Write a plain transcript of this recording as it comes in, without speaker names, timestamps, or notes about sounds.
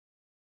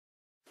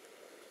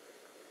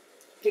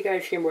Hey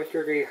guys,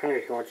 Shane300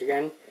 here once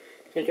again,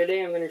 and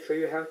today I'm going to show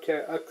you how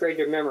to upgrade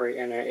your memory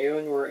in an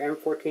Alienware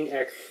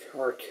M14X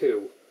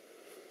R2.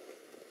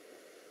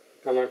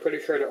 I'm pretty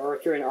sure the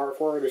R3 and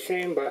R4 are the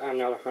same, but I'm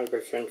not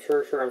 100%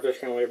 sure, so I'm just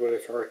going to label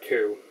this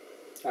R2.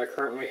 I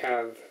currently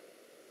have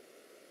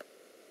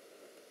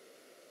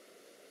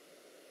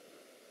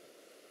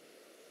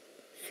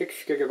 6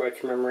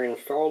 gigabytes of memory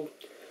installed.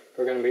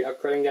 We're going to be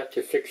upgrading that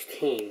to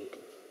 16.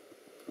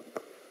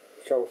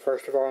 So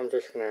first of all, I'm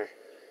just going to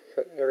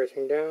shut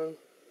everything down.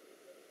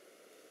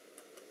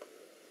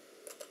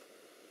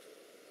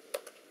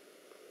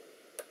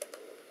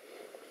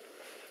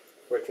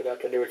 Wait for that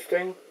to do its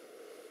thing.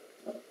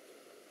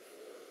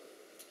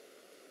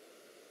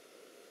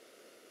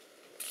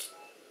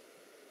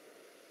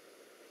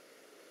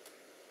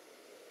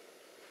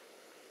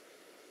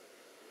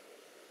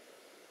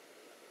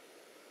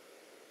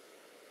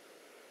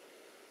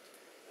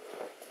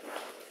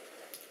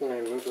 I'm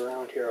going to move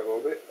around here a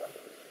little bit.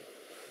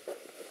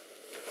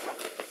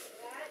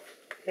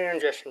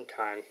 And just in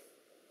time.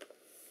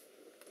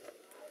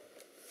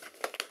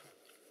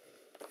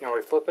 Now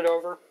we flip it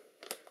over.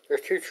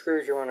 There's 2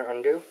 screws you want to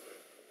undo.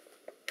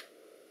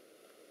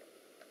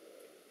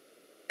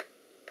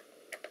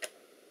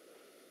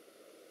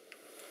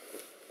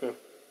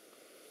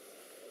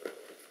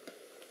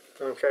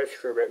 Wrong side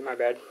screw bit, my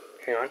bad.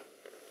 Hang on.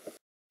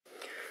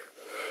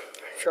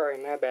 Sorry,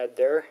 my bad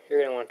there. You're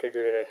going to want to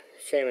do the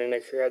same and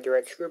make sure you have the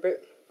right screw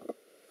bit.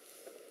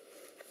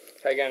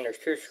 Again, there's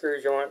 2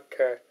 screws you want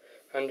to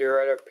undo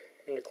right up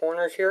in the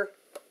corners here.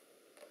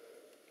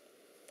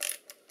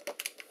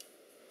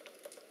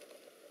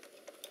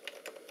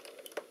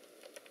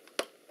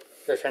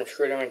 Just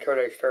unscrew them until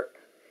they start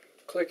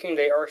clicking.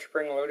 They are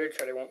spring loaded,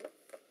 so they won't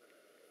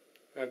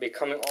be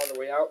coming all the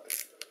way out.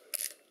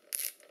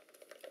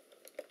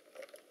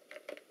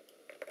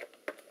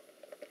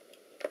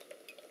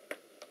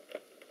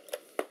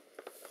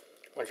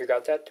 Once you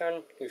got that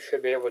done, you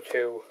should be able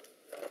to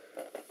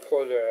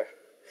pull the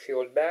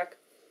shield back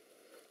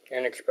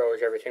and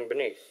expose everything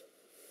beneath.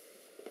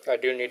 I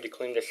do need to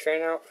clean this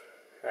fan out.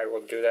 I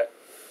will do that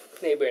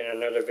maybe in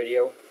another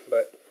video,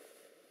 but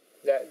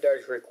that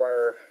does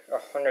require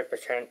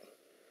 100%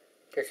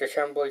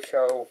 disassembly,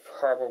 so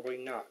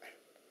probably not.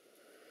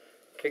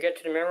 To get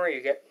to the memory,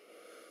 you get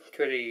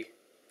to the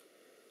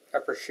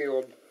upper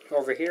shield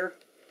over here.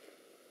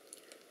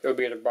 It'll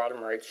be the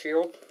bottom right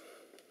shield.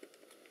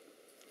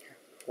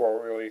 Well,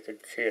 really you could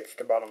see it's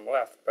the bottom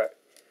left, but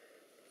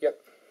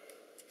yep.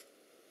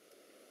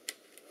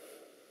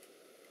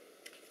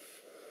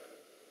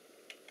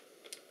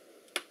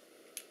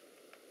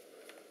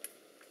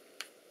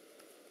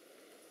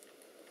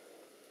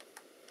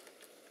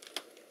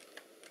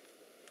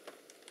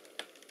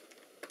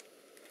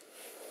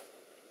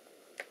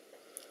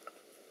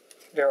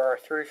 There are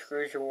 3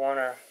 screws you want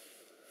to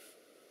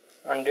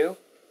undo.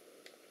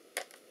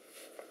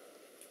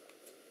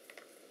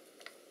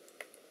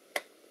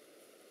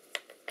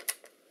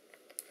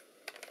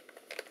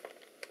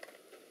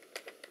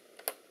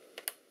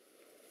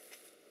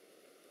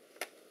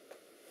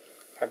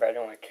 My bad,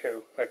 only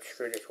 2. Let's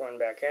screw this one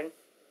back in.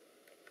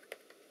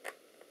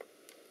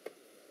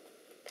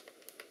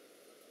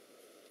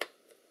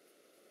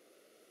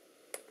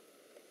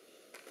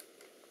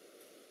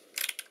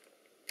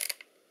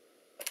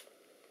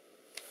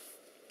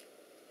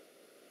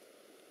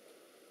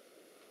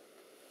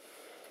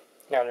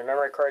 Now the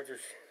memory cards,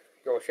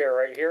 you'll see it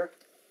right here.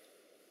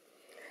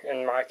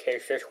 In my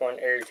case, this one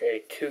is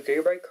a 2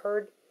 gigabyte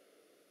card.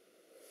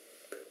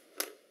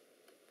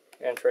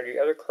 And for the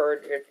other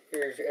card, it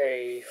is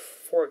a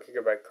 4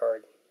 gigabyte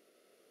card.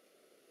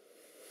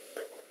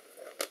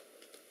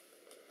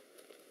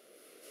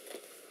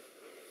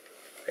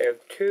 I have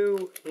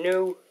 2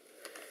 new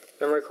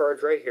memory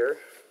cards right here.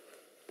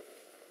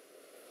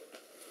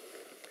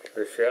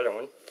 Here's the other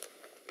one.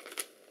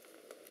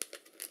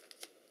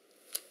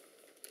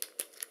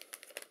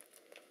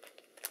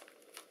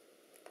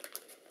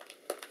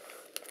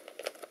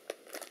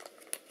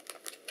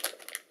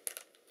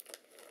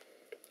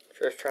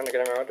 Just trying to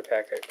get them out of the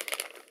packet.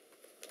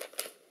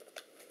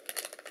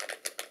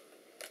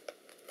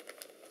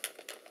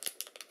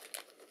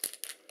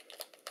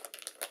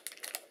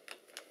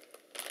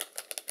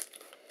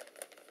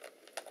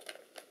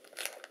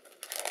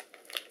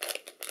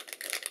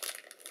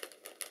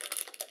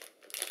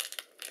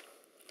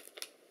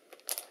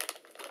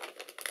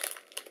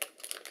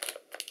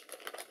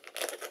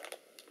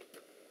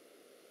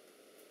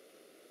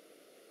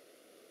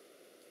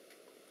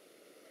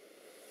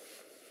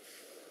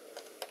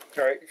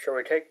 Alright, so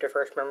we take the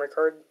first memory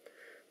card.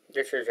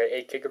 This is an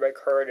 8 gigabyte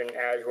card, and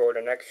as will the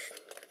next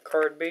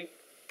card be.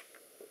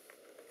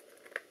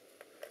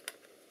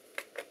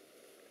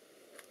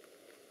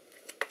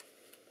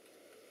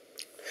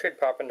 Should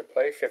pop into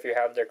place if you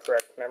have the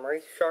correct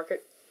memory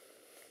socket.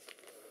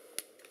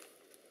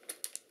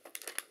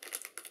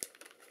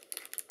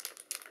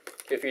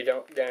 If you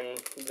don't, then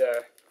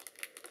the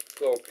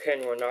little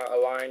pin will not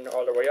align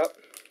all the way up,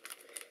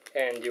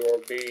 and you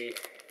will be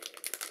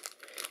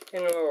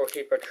in a little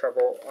heap of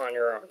trouble on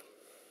your own.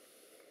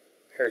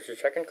 Here's the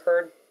second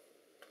card.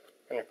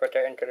 I'm going to put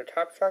that into the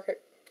top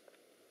socket.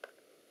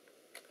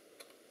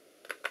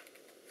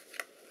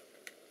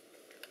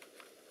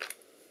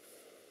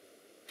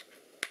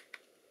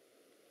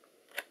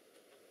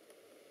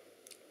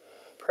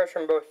 Press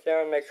them both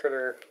down, make sure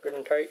they're good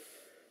and tight.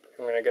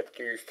 I'm going to get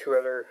these two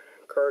other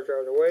cards out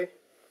of the way.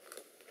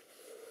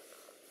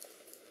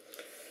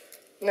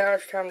 Now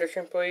it's time to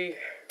simply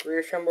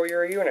reassemble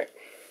your unit.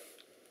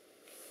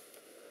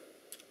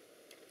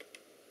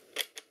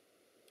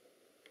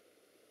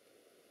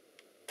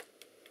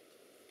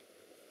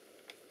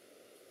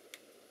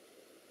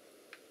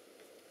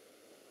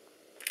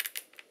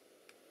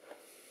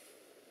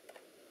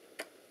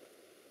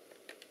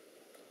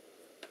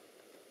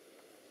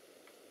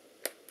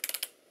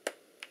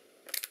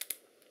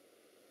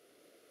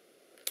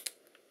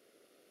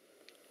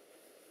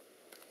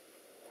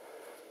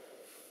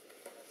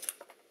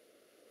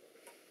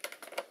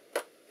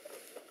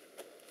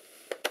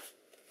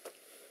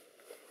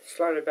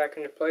 Slide it back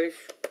into place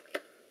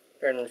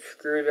and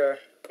screw the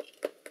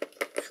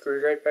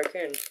screws right back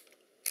in.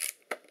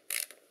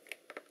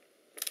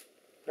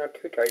 Not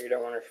too tight, you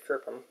don't want to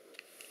strip them.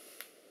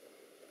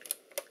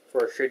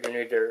 For should you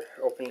need to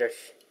open this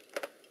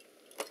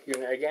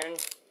unit again,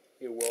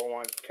 you will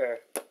want to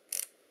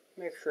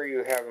make sure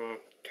you have them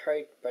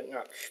tight but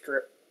not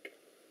stripped.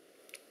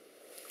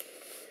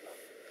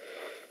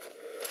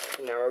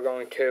 Now we're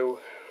going to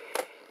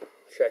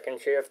check and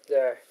see if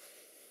the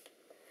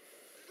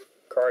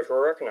cards will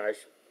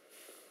recognize.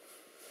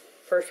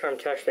 First time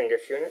testing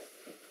this unit,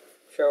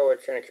 so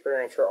it's an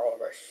experience for all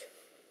of us.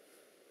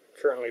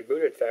 Certainly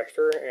booted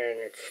faster, and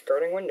it's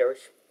starting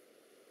Windows.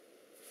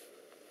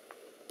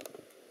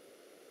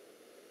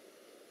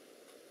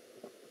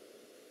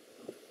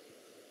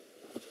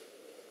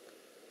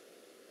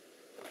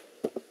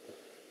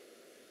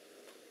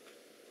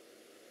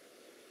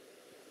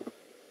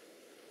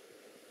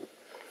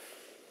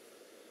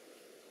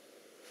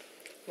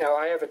 Now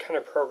I have a ton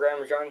of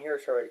programs on here,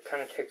 so it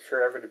kind of takes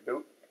forever to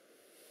boot.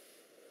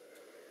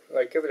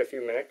 Like, give it a few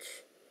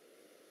minutes.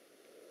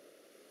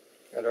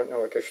 I don't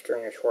know what this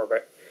string is for,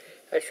 but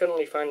I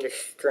suddenly find this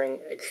string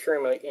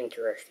extremely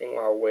interesting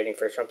while waiting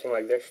for something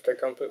like this to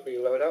completely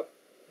load up.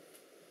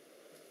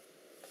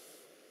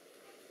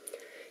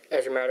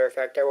 As a matter of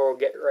fact, I will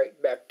get right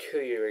back to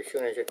you as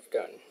soon as it's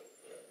done.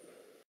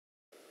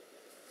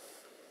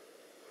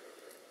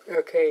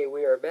 Okay,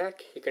 we are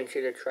back. You can see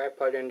the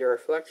tripod in the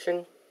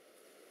reflection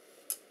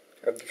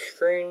of the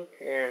screen,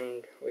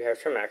 and we have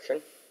some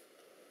action.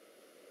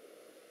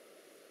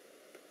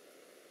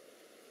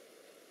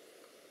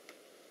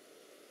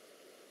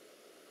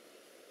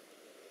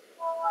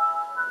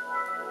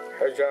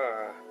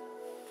 Huzzah!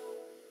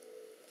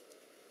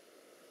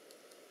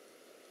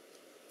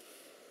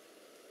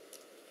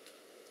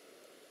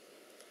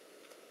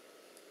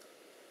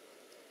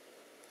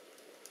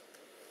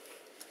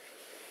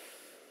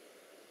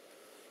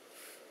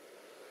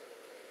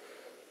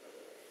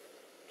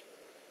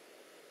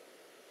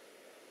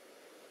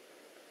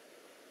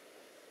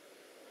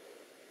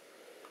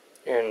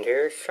 And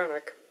here's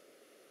Sonic.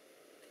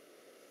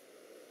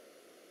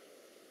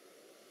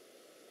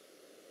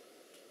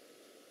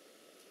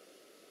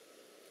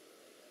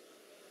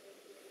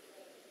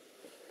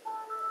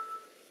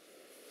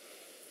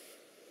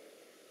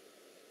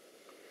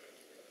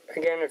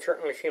 Again, it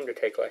certainly seemed to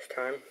take less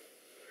time.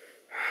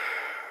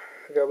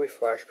 Adobe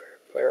Flash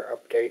Player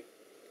update.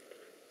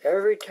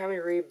 Every time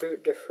you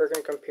reboot the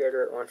friggin'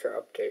 computer, it wants to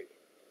update.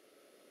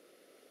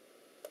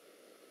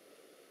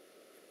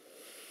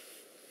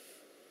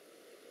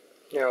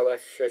 Now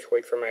let's just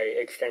wait for my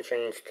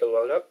extensions to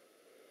load up,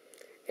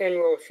 and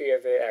we'll see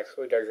if it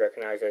actually does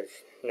recognize as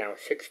now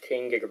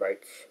 16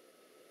 gigabytes.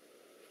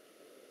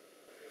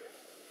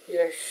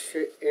 Yes,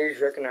 it is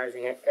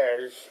recognizing it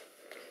as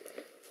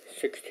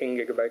 16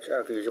 gigabytes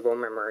of usable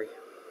memory.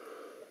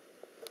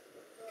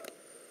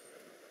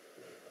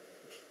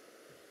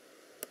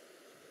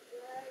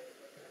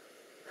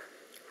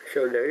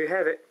 So there you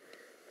have it.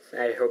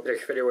 I hope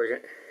this video was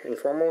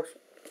informal,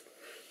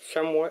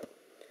 somewhat,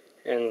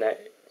 and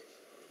that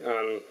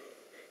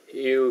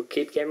you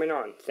keep gaming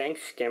on.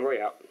 Thanks,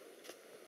 Gameboy out.